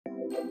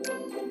Hi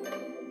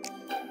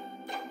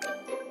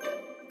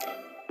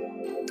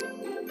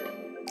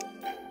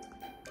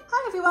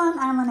everyone,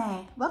 I'm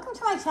Lene. Welcome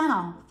to my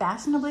channel,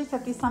 Fashionably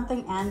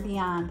 50-something and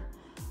Beyond.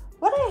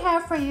 What I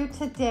have for you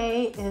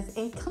today is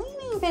a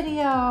cleaning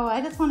video. I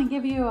just want to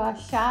give you a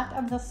shot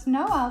of the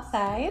snow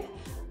outside.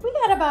 We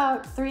got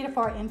about 3 to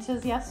 4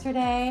 inches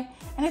yesterday,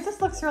 and it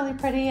just looks really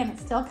pretty, and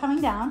it's still coming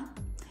down.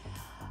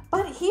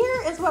 But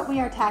here is what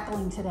we are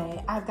tackling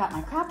today. I've got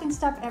my crafting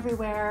stuff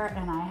everywhere,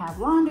 and I have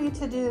laundry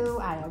to do.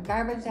 I have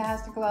garbage that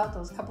has to go out,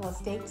 those couple of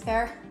steaks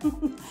there.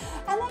 And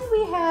then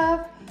we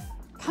have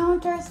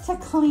counters to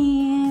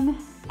clean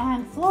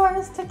and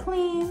floors to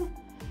clean.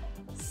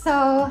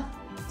 So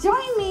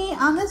join me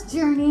on this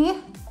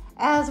journey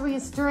as we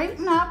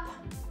straighten up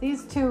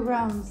these 2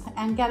 rooms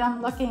and get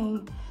them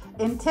looking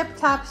in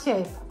tip-top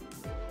shape.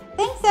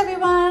 Thanks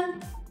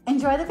everyone.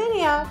 Enjoy the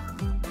video.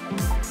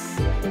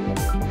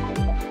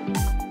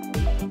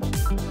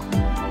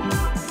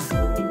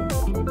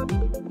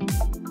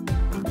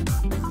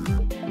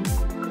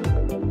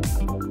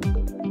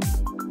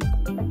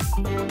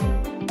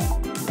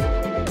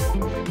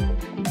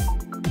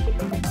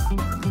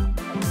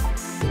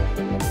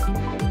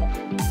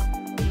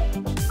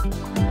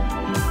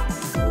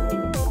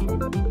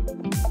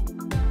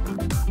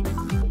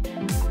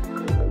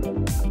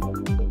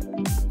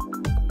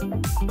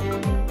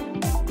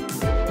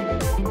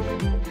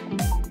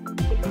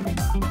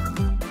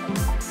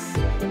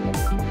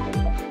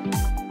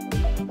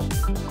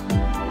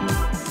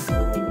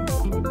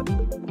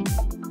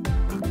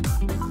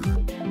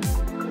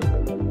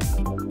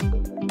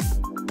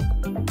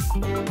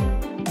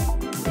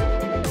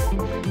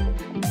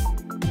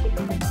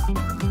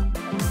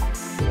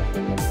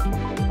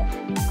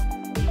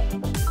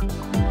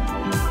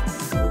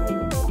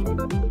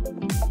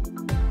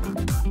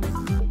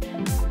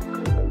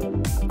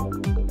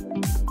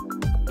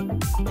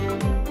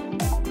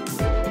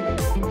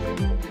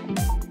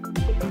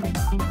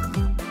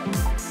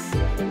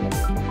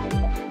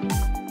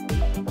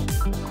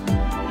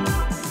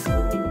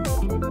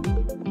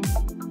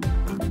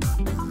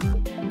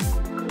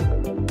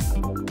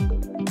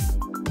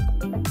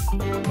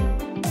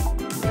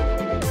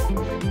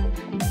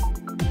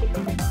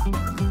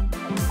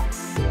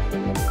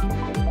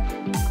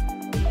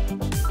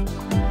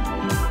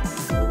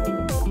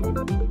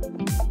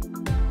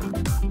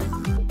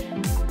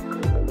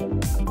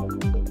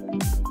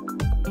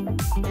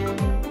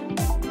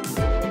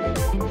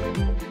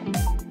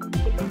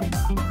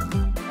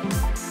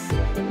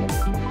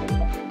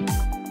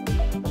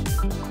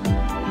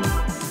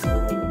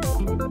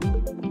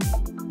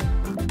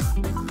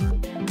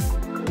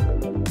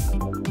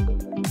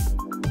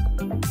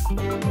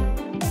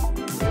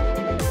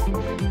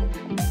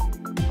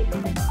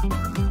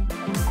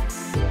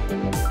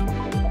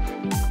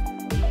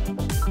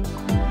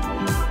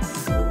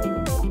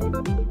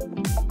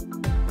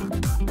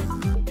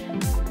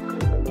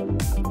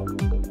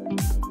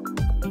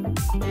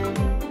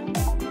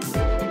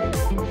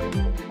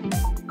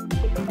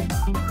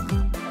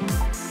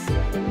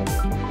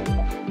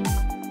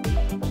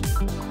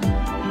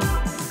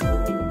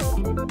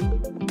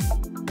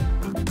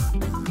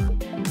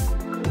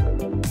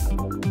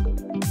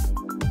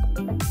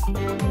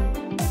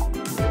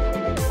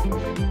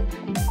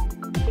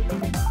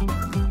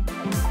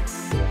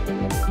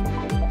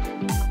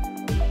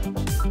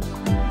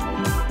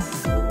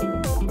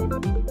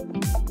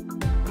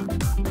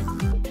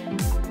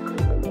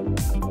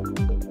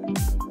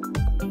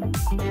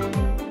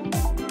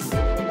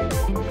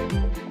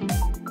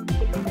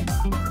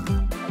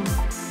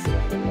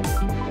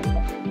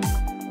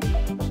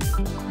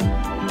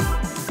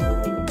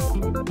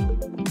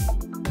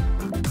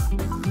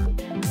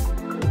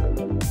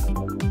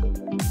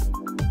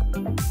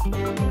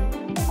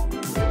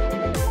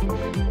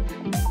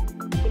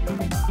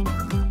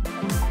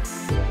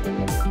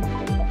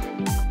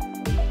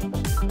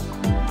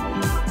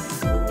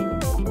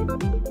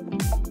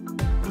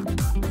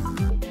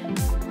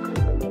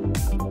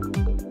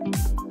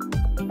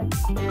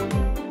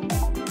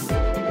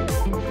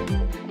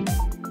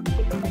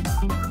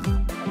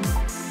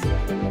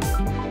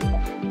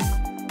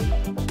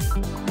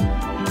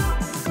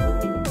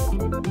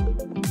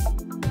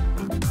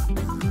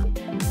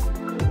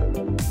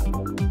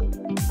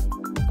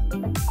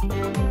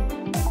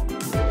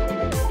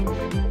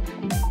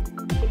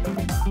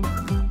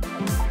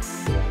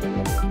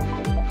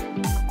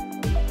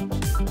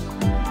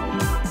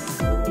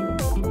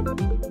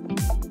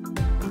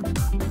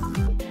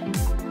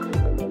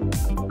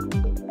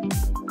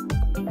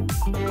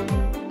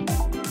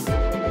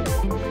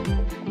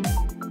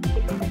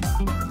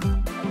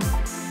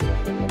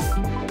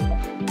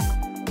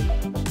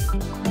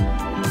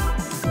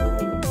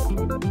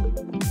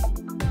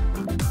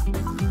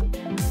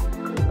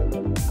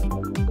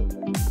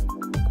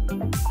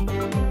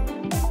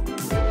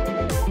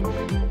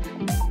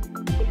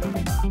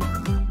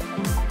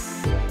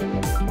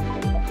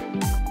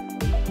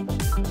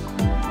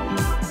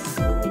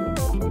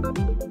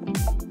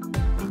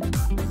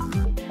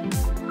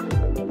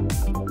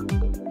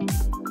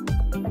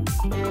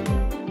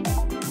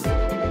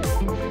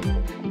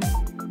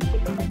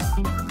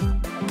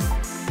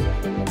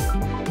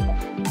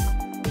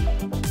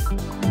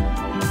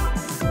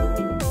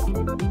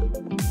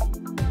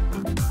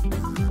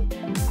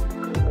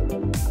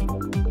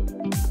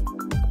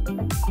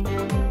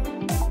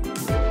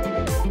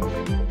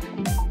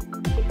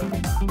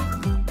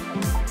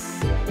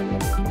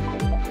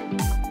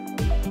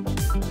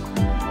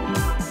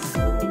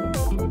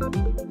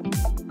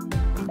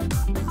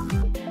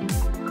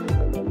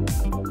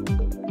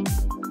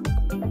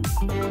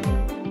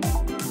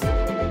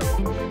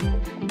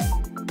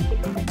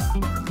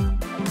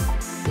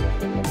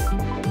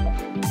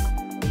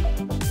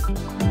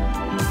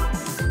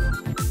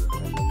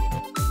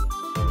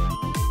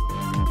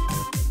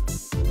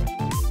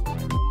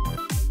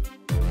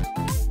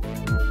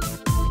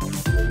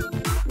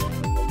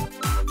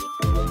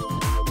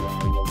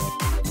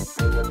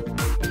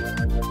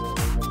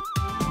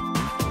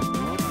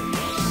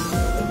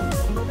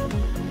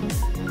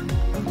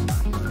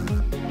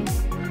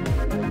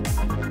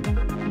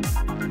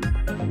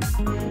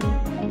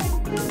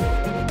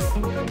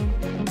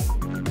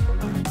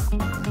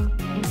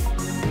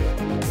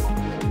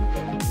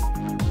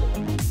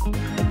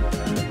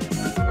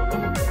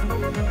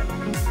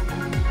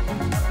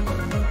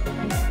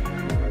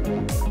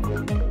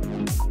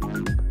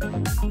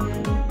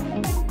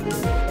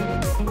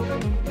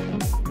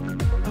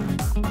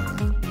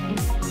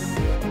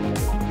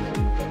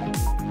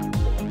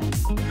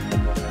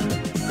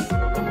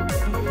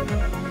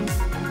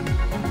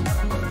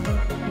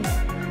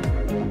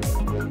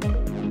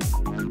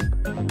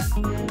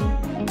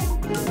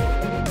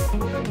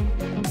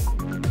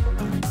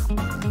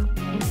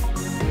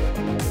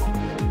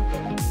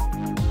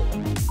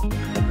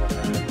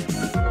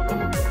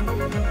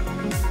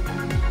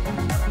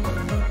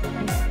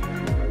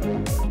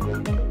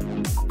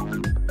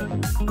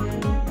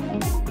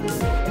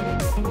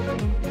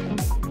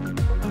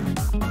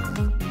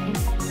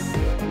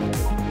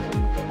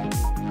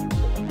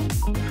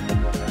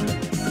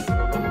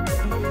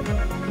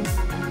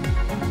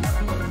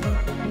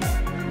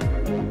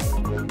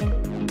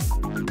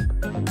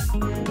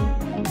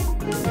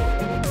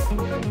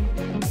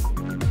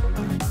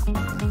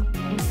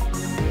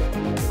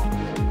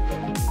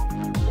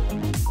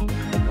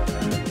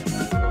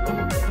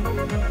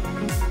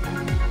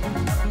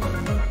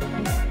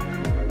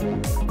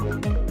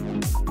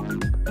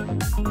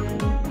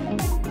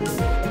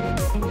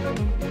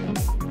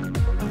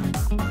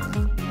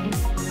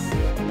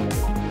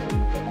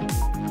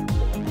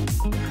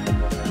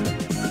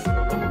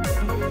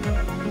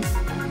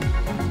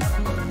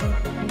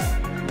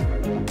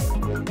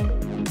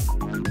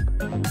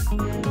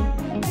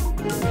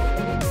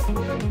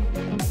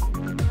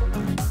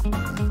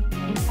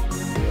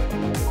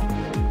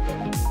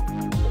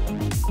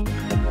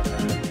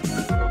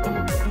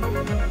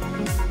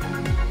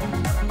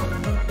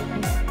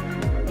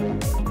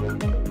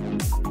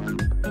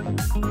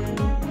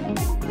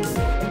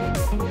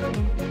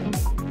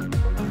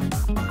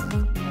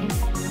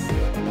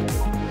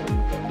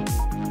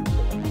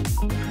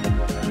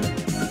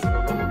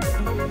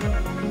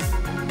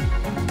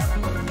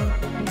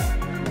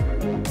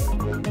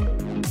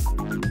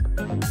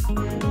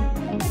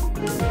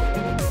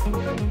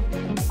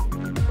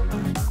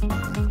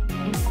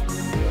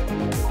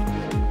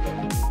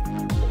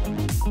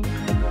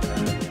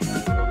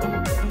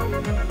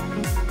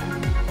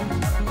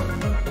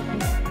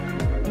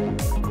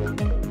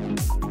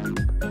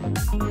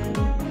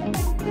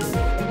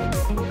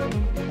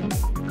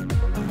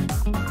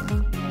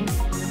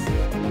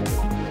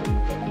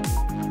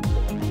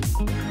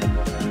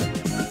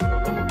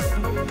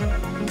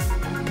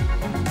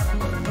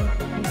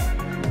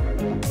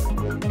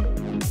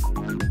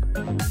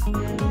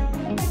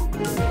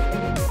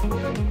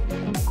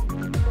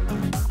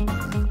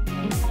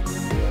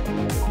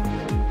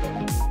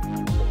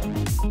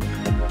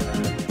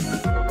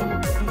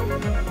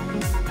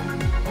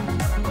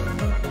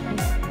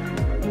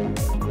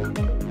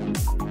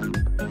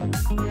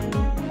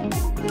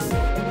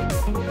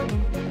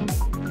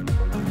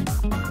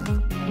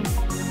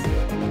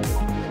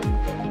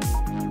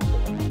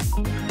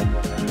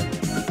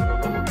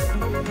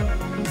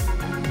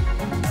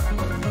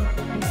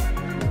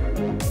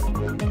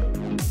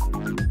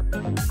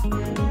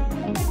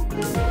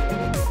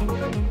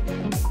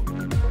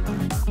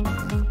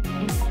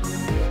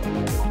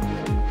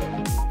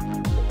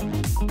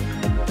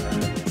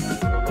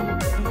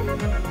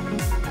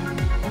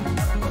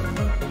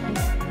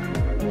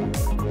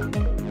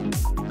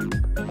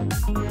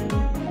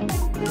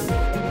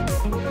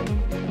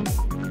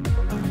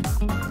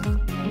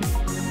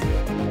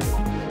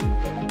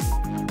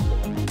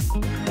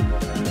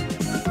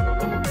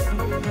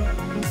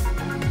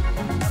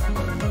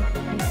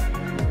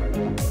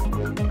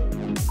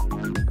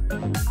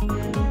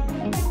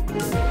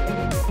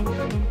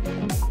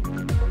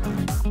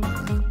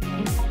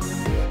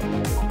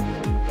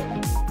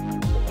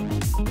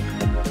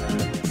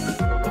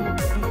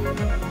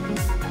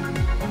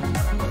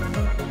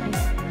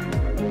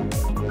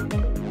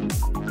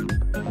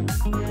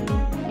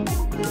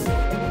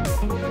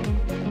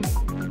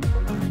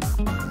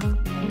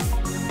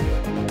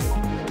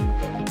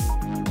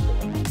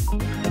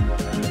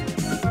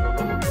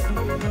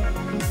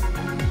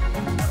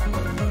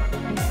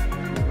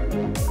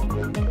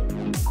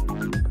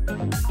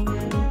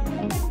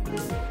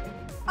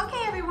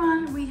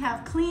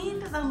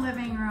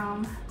 living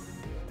room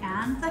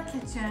and the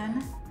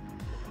kitchen.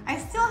 I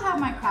still have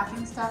my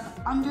crafting stuff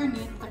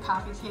underneath the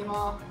coffee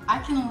table. I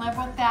can live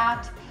with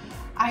that.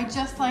 I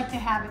just like to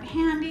have it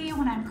handy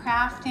when I'm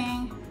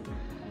crafting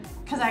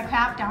because I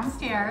craft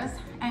downstairs.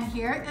 And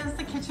here is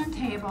the kitchen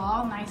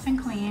table, nice and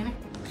clean.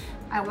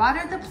 I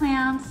watered the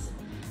plants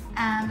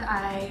and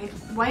I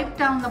wiped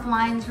down the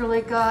blinds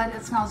really good.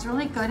 It smells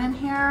really good in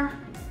here.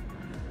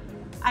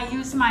 I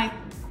use my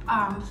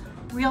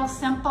Real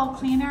Simple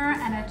cleaner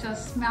and it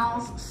just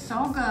smells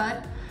so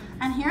good.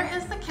 And here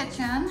is the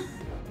kitchen.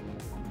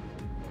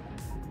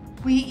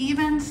 We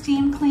even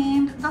steam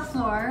cleaned the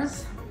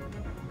floors.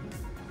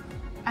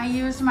 I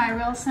used my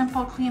Real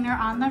Simple cleaner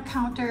on the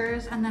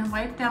counters and then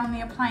wiped down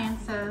the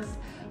appliances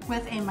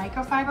with a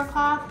microfiber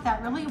cloth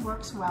that really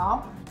works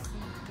well.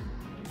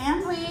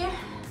 And we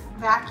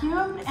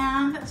vacuumed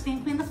and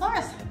steam cleaned the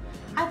floors.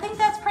 I think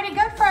that's pretty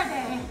good for a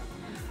day.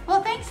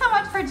 Well, thanks so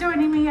much for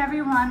joining me,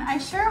 everyone. I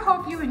sure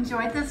hope you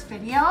enjoyed this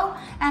video.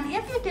 And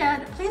if you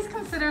did, please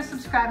consider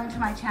subscribing to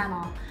my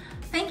channel.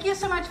 Thank you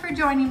so much for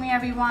joining me,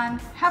 everyone.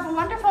 Have a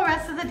wonderful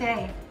rest of the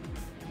day.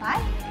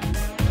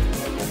 Bye.